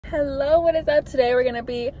Hello, what is up? Today we're gonna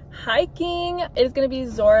be hiking. It is gonna be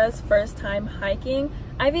Zora's first time hiking.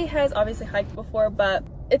 Ivy has obviously hiked before, but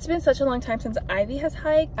it's been such a long time since Ivy has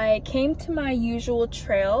hiked. I came to my usual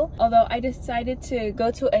trail, although I decided to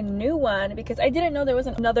go to a new one because I didn't know there was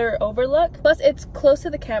another overlook. Plus it's close to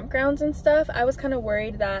the campgrounds and stuff. I was kind of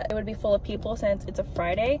worried that it would be full of people since it's a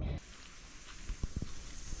Friday.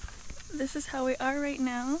 This is how we are right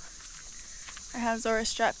now. I have Zora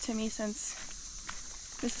strapped to me since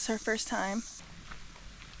this is her first time.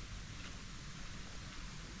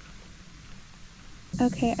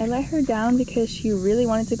 Okay, I let her down because she really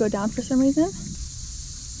wanted to go down for some reason.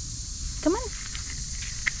 Come on.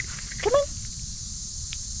 Come on.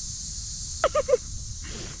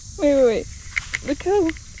 Wait. Look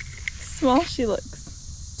how small she looks.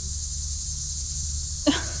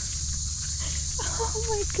 Oh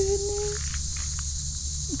my goodness.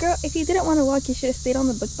 Girl, if you didn't want to walk, you should have stayed on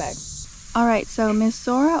the book bag. Alright, so Miss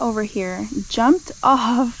Zora over here jumped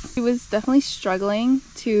off. She was definitely struggling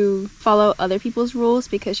to follow other people's rules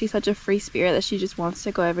because she's such a free spirit that she just wants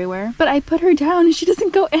to go everywhere. But I put her down and she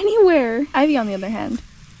doesn't go anywhere. Ivy, on the other hand,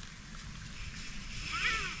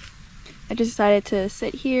 I just decided to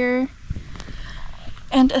sit here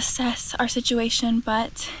and assess our situation.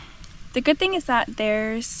 But the good thing is that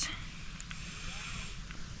there's...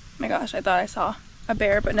 Oh my gosh, I thought I saw a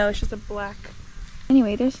bear, but no, it's just a black...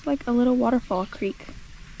 Anyway, there's like a little waterfall creek.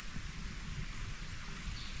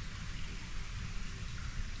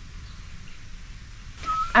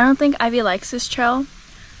 I don't think Ivy likes this trail.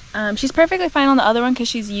 She's perfectly fine on the other one because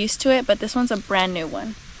she's used to it, but this one's a brand new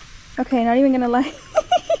one. Okay, not even gonna lie.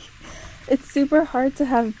 It's super hard to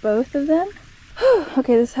have both of them.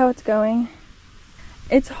 Okay, this is how it's going.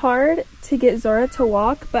 It's hard to get Zora to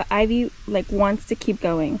walk, but Ivy like wants to keep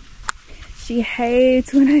going. She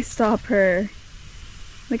hates when I stop her.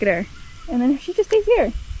 Look at her. And then she just stays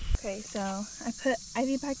here. Okay, so I put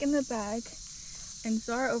Ivy back in the bag and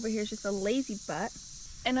Zara over here is just a lazy butt.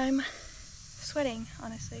 And I'm sweating,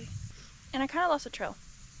 honestly. And I kind of lost the trail.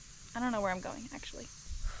 I don't know where I'm going, actually.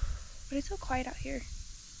 But it's so quiet out here.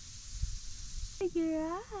 Look at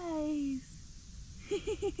your eyes.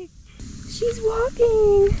 She's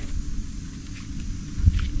walking.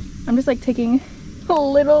 I'm just like taking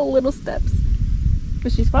little steps.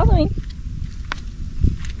 But she's following.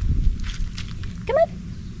 Come on.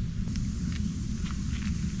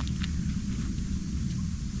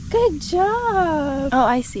 Good job. Oh,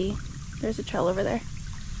 I see. There's a trail over there.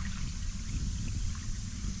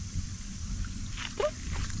 Come on.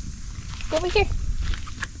 Go over here.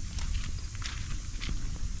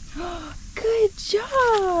 Good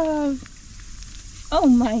job. Oh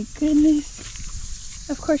my goodness.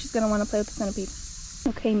 Of course she's gonna want to play with the centipede.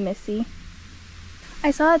 Okay, Missy. I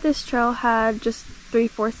saw that this trail had just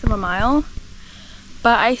 3/4 of a mile.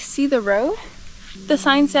 But I see the road. The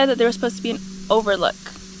sign said that there was supposed to be an overlook.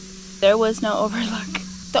 There was no overlook.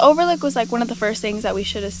 The overlook was like one of the first things that we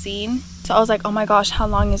should have seen. So I was like, oh my gosh, how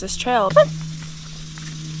long is this trail?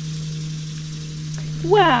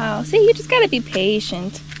 Wow, see, you just gotta be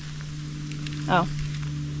patient. Oh.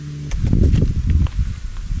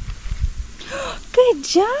 Good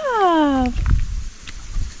job.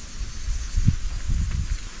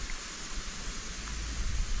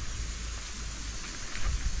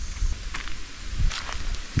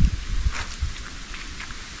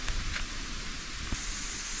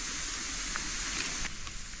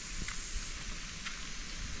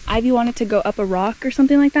 Ivy wanted to go up a rock or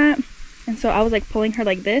something like that, and so I was like pulling her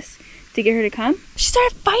like this to get her to come. She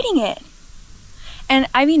started fighting it, and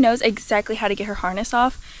Ivy knows exactly how to get her harness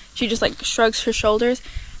off. She just like shrugs her shoulders,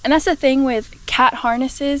 and that's the thing with cat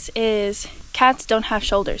harnesses is cats don't have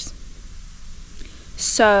shoulders,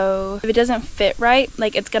 so if it doesn't fit right,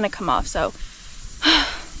 like it's gonna come off. So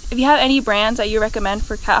if you have any brands that you recommend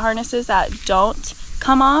for cat harnesses that don't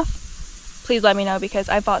come off, please let me know because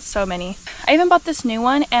I bought so many. I even bought this new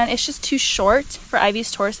one and it's just too short for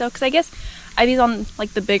Ivy's torso because I guess Ivy's on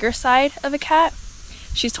like the bigger side of a cat.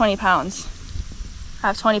 She's 20 pounds. I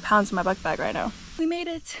have 20 pounds in my book bag right now. We made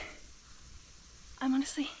it. I'm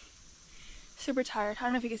honestly super tired. I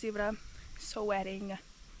don't know if you can see, but I'm sweating.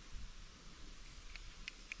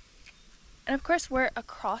 And of course we're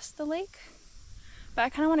across the lake, but I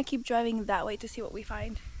kind of want to keep driving that way to see what we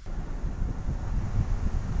find.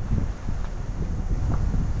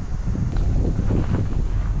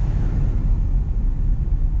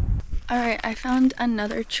 Alright, I found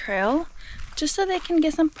another trail just so they can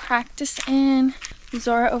get some practice in.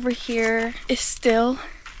 Zora over here is still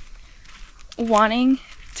wanting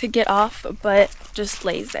to get off, but just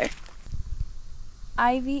lays there.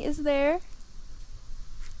 Ivy is there.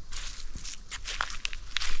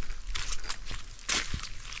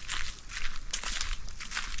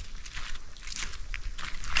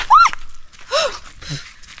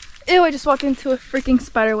 Ew, I just walked into a freaking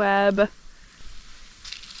spider web.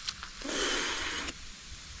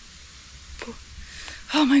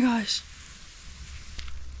 Oh my gosh.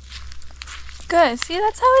 Good. See,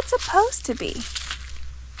 that's how it's supposed to be.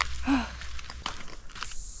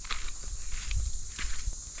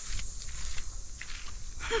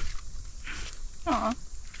 Aw.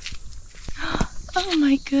 Oh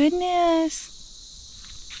my goodness.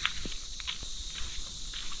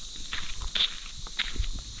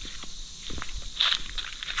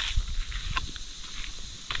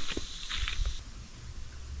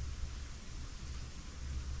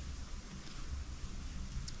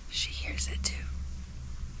 She hears it too.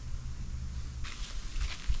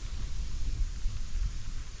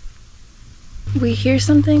 We hear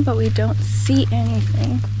something, but we don't see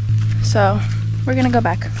anything. So we're gonna go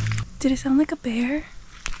back. Did it sound like a bear?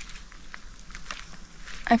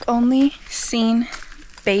 I've only seen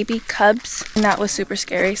baby cubs, and that was super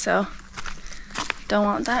scary, so don't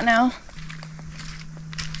want that now.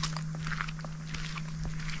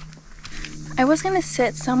 I was gonna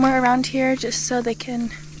sit somewhere around here just so they can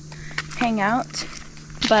hang out,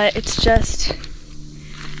 but it's just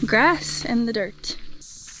grass and the dirt.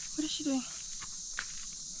 What is she doing?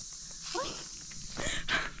 What?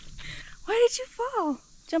 Why did you fall?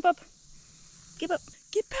 Jump up. Get up.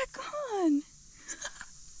 Get back on.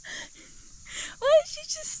 Why is she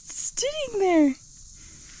just sitting there?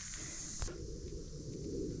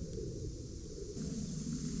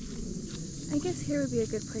 I guess here would be a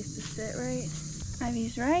good place to sit, right?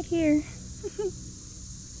 Ivy's right here.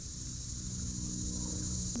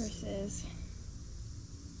 Versus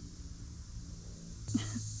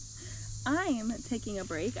I am taking a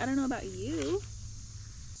break. I don't know about you.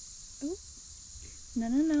 Ooh. No,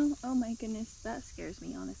 no, no. Oh my goodness. That scares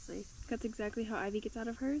me, honestly. That's exactly how Ivy gets out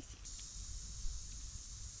of hers.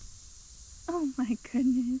 Oh my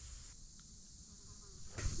goodness.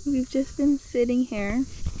 We've just been sitting here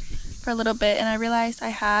for a little bit, and I realized I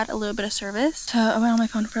had a little bit of service to I went on my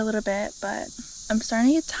phone for a little bit, but I'm starting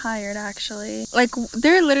to get tired actually. Like,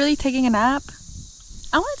 they're literally taking a nap.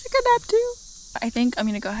 I want to take a nap too. I think I'm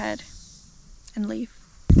gonna go ahead and leave.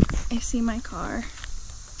 I see my car.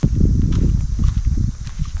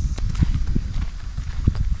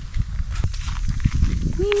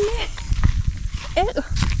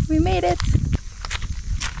 We made it.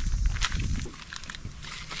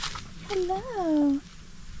 Hello.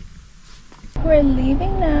 We're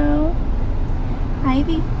leaving now.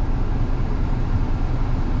 Ivy.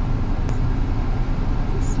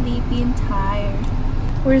 Sleepy and tired.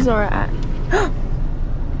 Where's Zora at?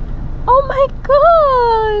 Oh my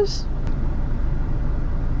gosh!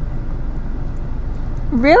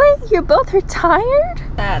 Really? You both are tired?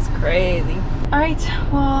 That's crazy. Alright,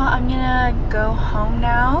 well, I'm gonna go home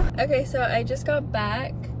now. Okay, so I just got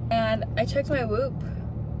back and I checked my Whoop.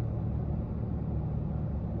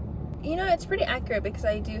 You know, it's pretty accurate because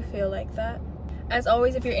I do feel like that. As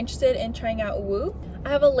always, if you're interested in trying out Whoop, I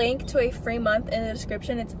have a link to a free month in the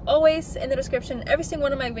description. It's always in the description in every single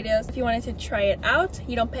one of my videos. If you wanted to try it out,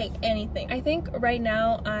 you don't pay anything. I think right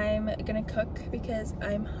now I'm gonna cook because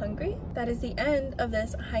I'm hungry. That is the end of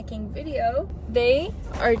this hiking video. They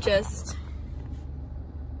are just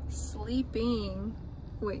sleeping.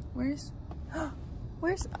 Wait, where's,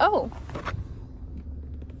 oh,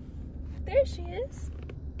 there she is.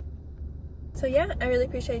 So yeah, I really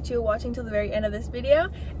appreciate you watching till the very end of this video,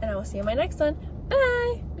 and I will see you in my next one.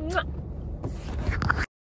 Bye! Mwah.